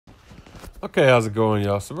Okay, how's it going,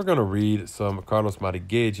 y'all? So we're going to read some Carlos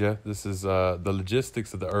Marighella. This is the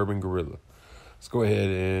logistics of the urban guerrilla. Let's go ahead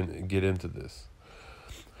and get into this.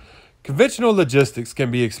 Conventional logistics can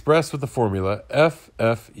be expressed with the formula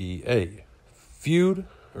FFEA. Food,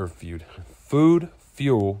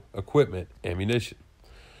 fuel, equipment, ammunition.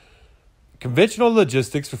 Conventional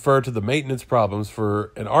logistics refer to the maintenance problems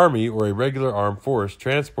for an army or a regular armed force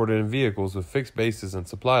transported in vehicles with fixed bases and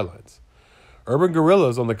supply lines. Urban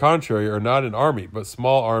guerrillas, on the contrary, are not an army, but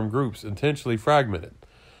small armed groups intentionally fragmented.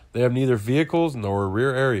 They have neither vehicles nor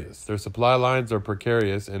rear areas. Their supply lines are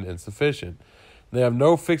precarious and insufficient. They have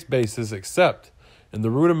no fixed bases except in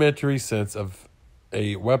the rudimentary sense of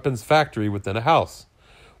a weapons factory within a house.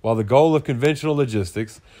 While the goal of conventional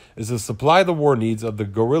logistics is to supply the war needs of the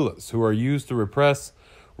guerrillas who are used to repress,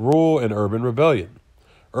 rule, and urban rebellion.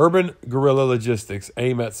 Urban guerrilla logistics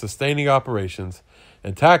aim at sustaining operations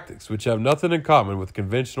and tactics which have nothing in common with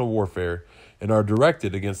conventional warfare and are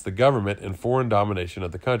directed against the government and foreign domination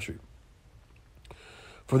of the country.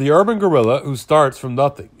 For the urban guerrilla who starts from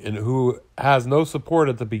nothing and who has no support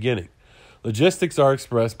at the beginning, logistics are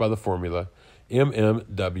expressed by the formula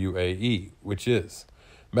MMWAE, which is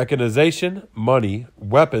mechanization, money,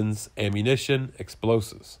 weapons, ammunition,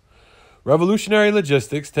 explosives. Revolutionary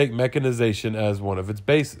logistics take mechanization as one of its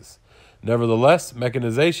bases. Nevertheless,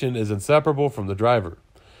 mechanization is inseparable from the driver.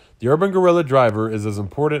 The urban guerrilla driver is as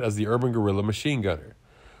important as the urban guerrilla machine gunner.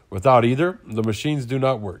 Without either, the machines do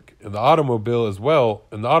not work, and the automobile as well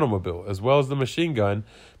as the machine gun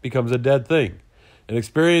becomes a dead thing. An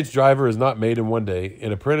experienced driver is not made in one day.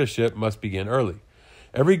 An apprenticeship must begin early.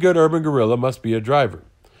 Every good urban guerrilla must be a driver.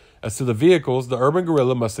 As to the vehicles, the urban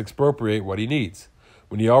guerrilla must expropriate what he needs.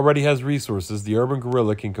 When he already has resources, the urban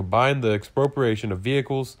guerrilla can combine the expropriation of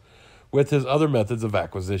vehicles with his other methods of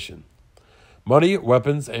acquisition. Money,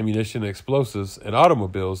 weapons, ammunition, explosives, and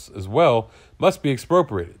automobiles as well must be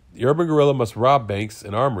expropriated. The urban guerrilla must rob banks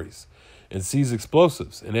and armories and seize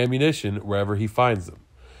explosives and ammunition wherever he finds them.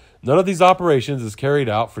 None of these operations is carried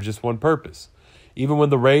out for just one purpose. Even when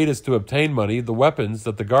the raid is to obtain money, the weapons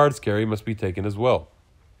that the guards carry must be taken as well.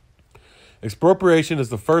 Expropriation is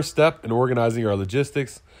the first step in organizing our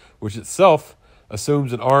logistics, which itself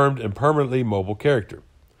assumes an armed and permanently mobile character.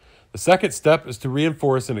 The second step is to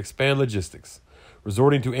reinforce and expand logistics,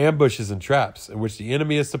 resorting to ambushes and traps in which the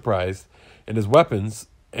enemy is surprised and his weapons,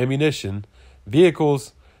 ammunition,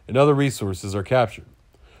 vehicles, and other resources are captured.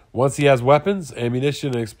 Once he has weapons,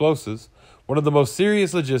 ammunition, and explosives, one of the most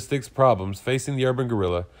serious logistics problems facing the urban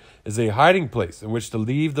guerrilla is a hiding place in which to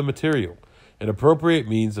leave the material, an appropriate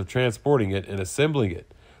means of transporting it and assembling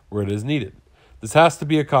it where it is needed. This has to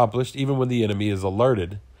be accomplished even when the enemy is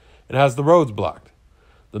alerted and has the roads blocked.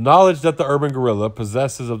 The knowledge that the urban guerrilla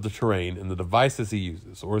possesses of the terrain and the devices he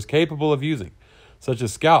uses or is capable of using, such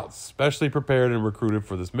as scouts, specially prepared and recruited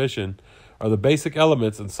for this mission, are the basic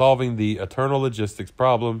elements in solving the eternal logistics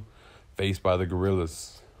problem faced by the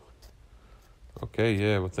guerrillas. Okay,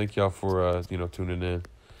 yeah, well, thank y'all for tuning in.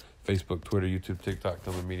 Facebook, Twitter, YouTube, TikTok,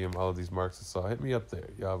 Tumblr, Medium, all of these marks I saw. Hit me up there.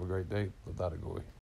 Y'all have a great day. Without a goy.